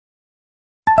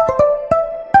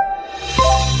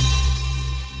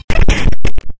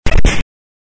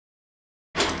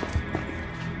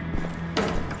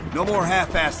No more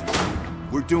half-assing.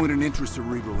 We're doing an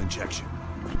intracerebral injection.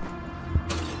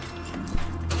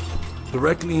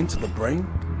 Directly into the brain?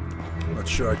 Not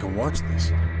sure I can watch this.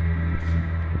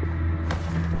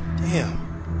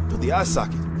 Damn. Through the eye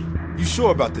socket. You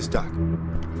sure about this, Doc?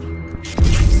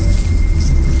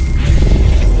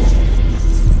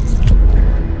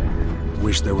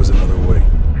 Wish there was another way.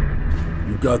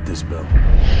 You got this, Bell.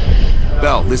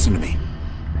 Bell, listen to me.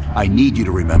 I need you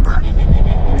to remember.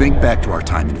 Think back to our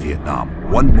time in Vietnam.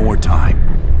 One more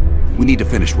time. We need to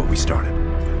finish what we started.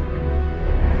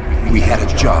 We had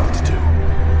a job to do.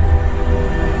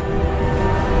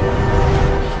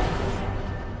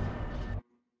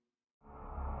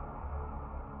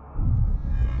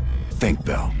 Think,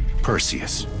 Bell.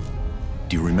 Perseus.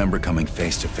 Do you remember coming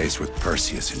face to face with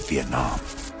Perseus in Vietnam?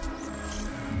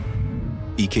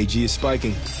 EKG is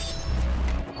spiking.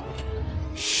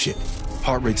 Shit.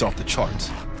 Heart rate's off the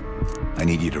charts. I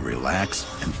need you to relax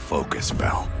and focus,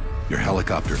 Bell. Your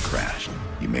helicopter crashed.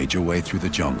 You made your way through the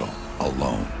jungle,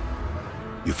 alone.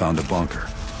 You found a bunker.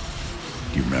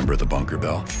 Do you remember the bunker,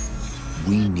 Bell?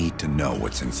 We need to know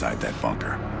what's inside that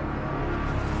bunker.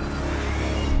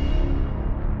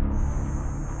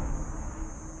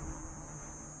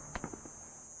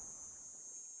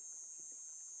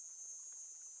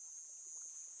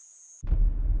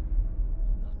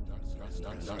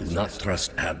 Do not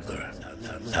trust Adler.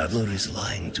 Adler is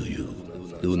lying to you.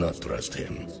 Do not trust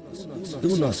him.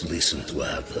 Do not listen to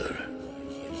Adler.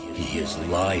 He is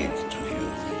lying to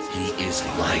you. He is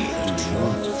lying. Do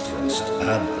not trust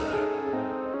Adler.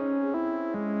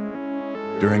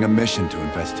 During a mission to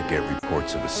investigate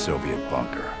reports of a Soviet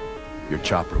bunker, your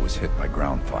chopper was hit by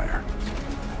ground fire.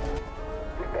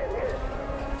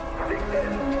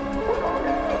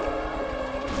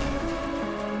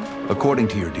 According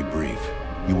to your debrief,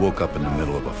 you woke up in the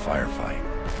middle of a firefight.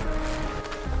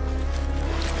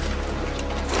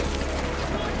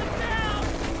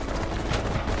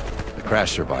 The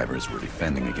crash survivors were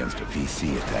defending against a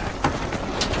VC attack.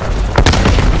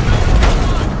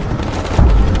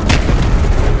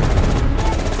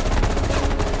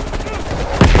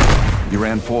 You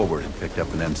ran forward and picked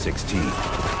up an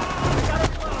M16.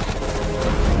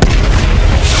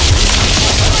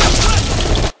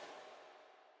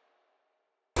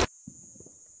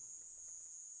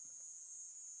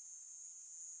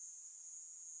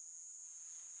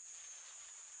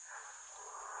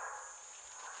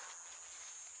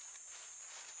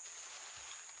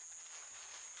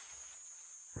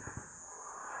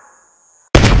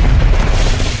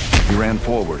 You ran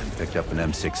forward and picked up an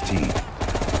M16.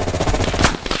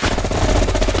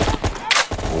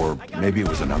 Or maybe it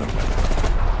was another weapon.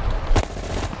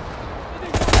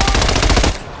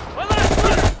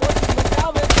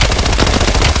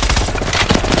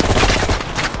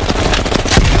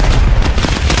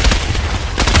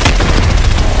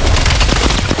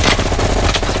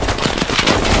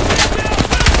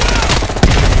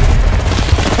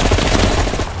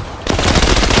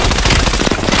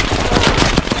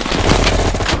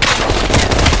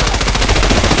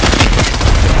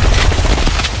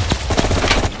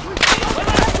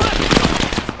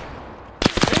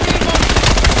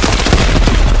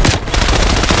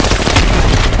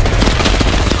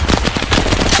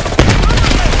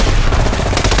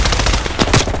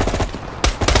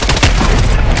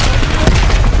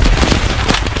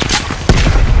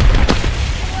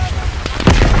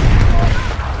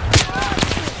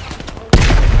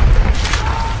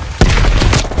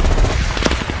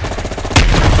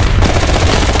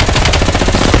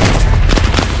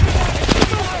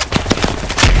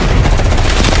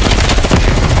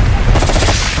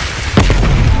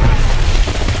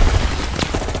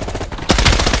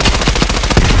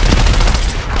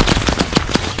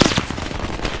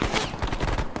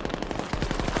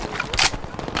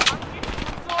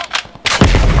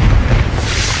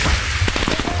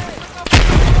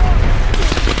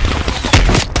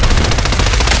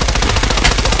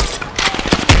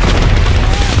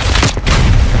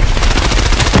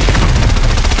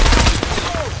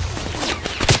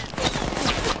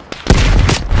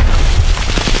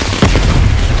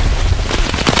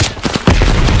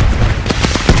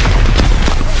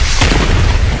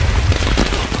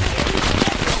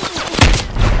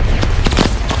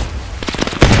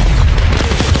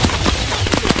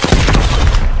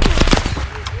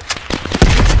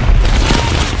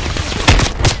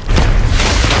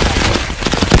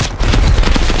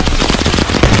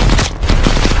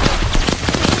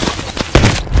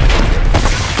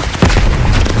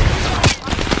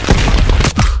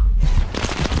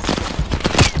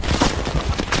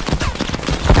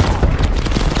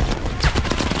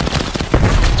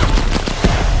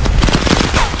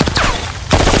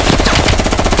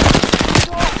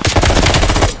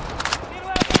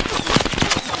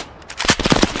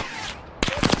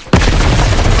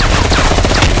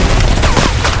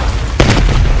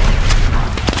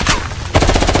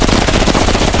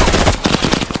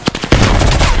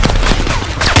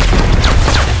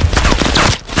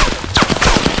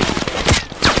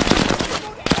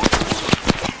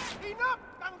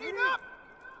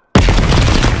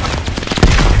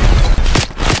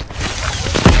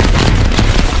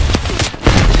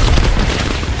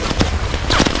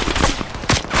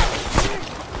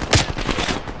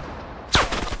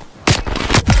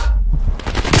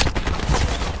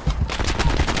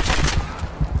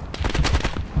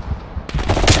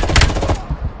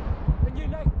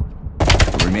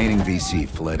 PC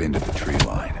fled into the tree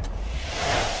line.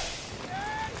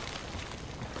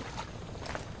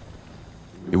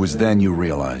 It was then you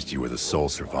realized you were the sole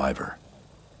survivor.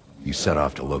 You set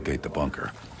off to locate the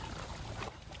bunker.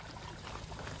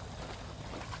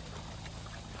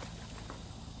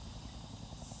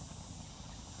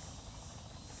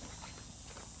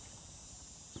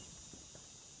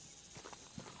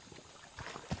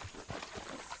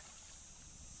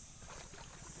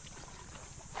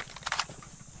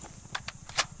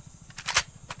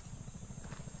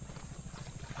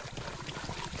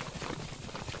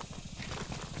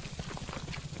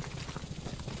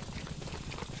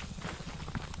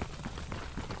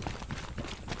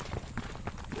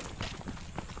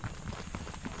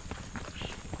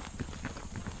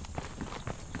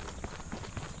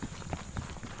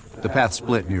 The path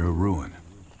split near a ruin,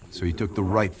 so he took the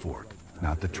right fork,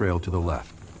 not the trail to the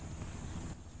left.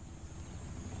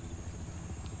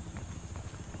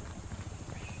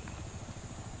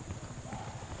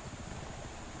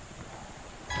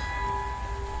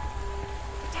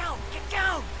 Down! Get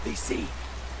down! They see!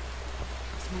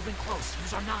 It's moving close.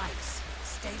 Use our knives.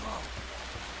 Stay low.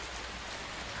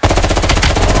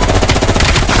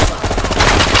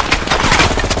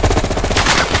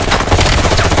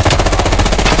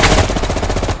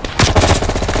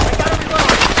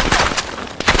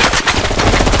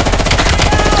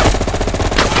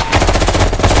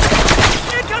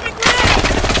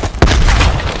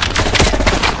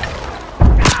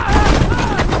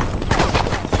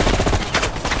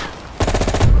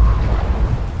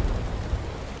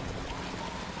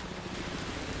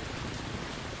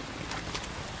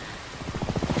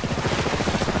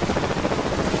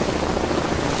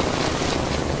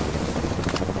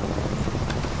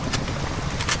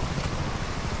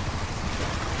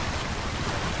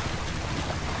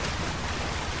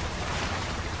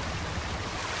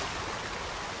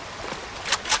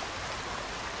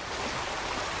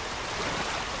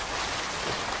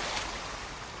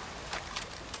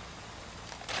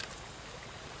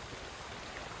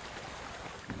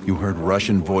 You heard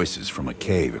Russian voices from a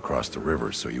cave across the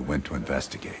river, so you went to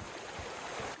investigate.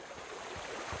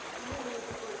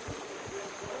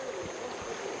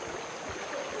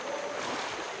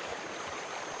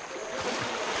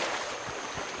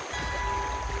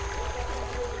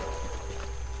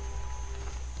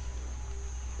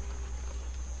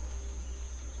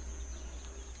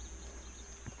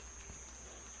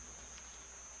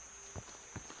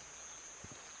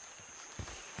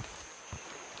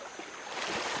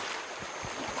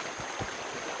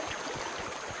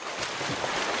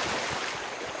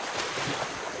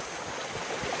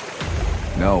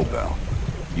 No, Bell.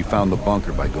 You found the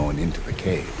bunker by going into the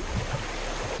cave.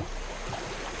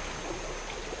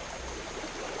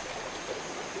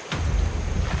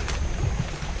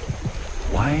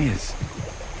 Why is...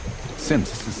 Sims,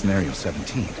 this is scenario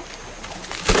 17.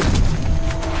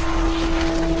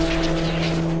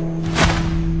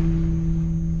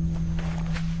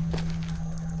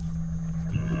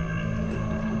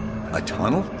 A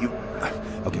tunnel?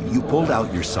 Okay, you pulled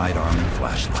out your sidearm and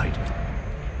flashlight.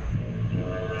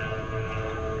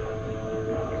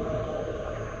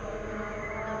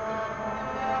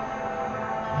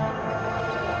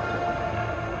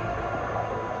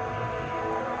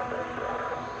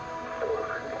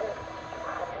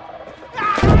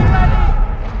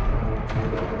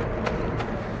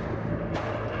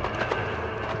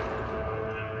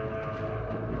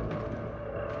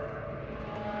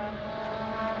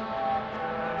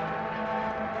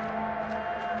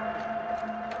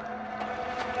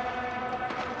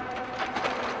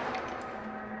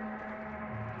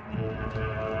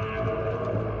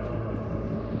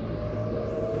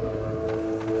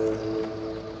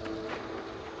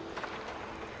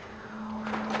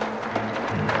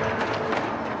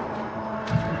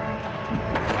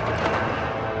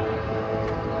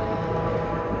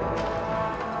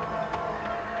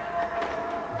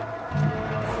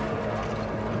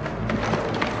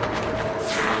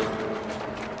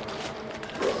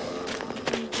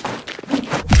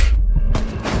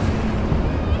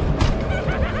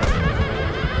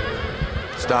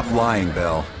 Stop lying,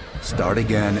 Bell. Start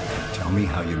again and tell me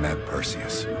how you met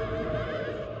Perseus.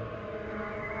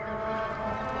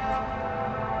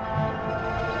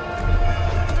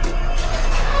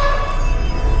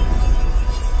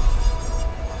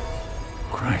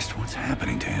 Christ, what's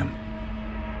happening to him?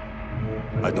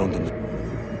 I don't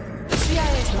understand. The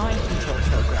CIA's mind control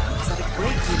program has had a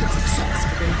great deal of success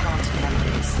with implanted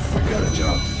memories. We got a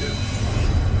job to do.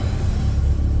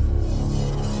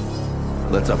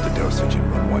 Let's up the dosage and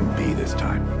run 1B this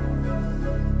time.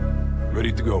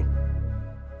 Ready to go.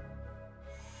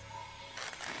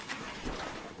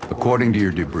 According to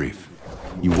your debrief,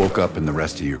 you woke up and the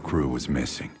rest of your crew was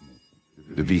missing.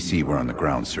 The VC were on the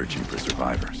ground searching for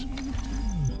survivors.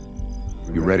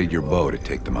 You readied your bow to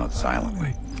take them out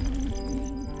silently.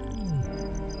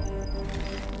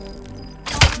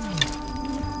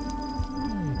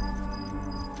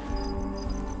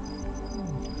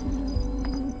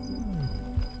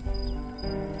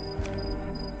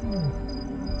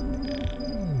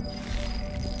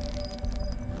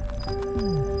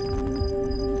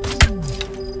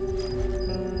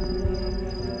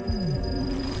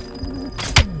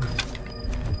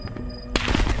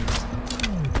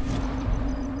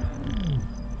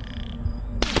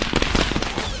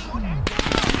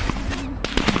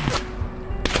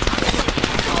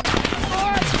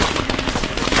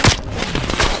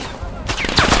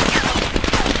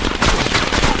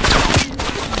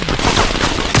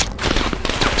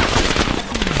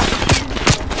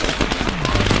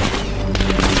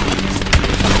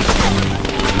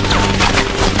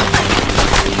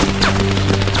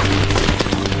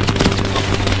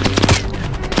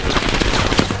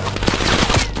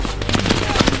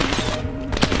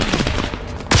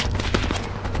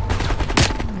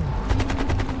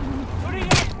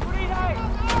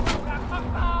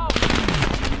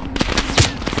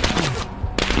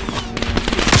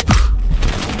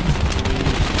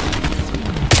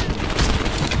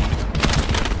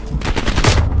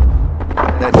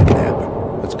 That didn't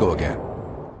happen. Let's go again.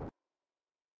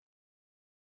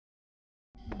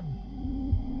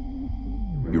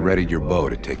 You readied your bow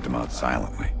to take them out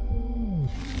silently.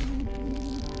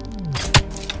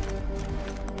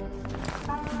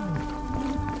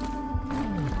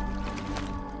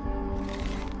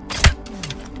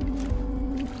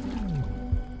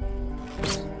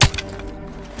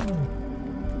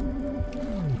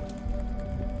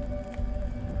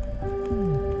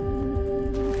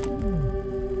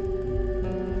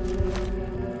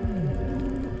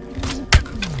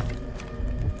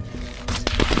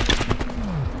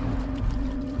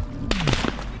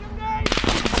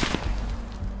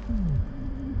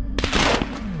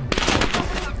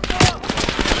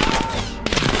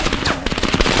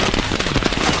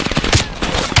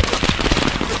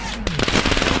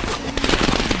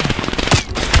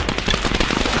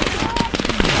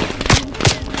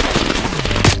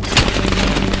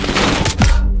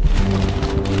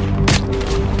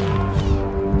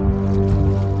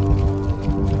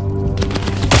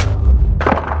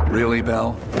 Really,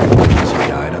 Bell? Is your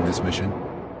guide on this mission?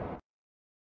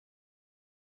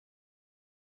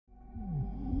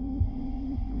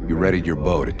 You readied your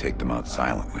bow to take them out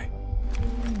silently.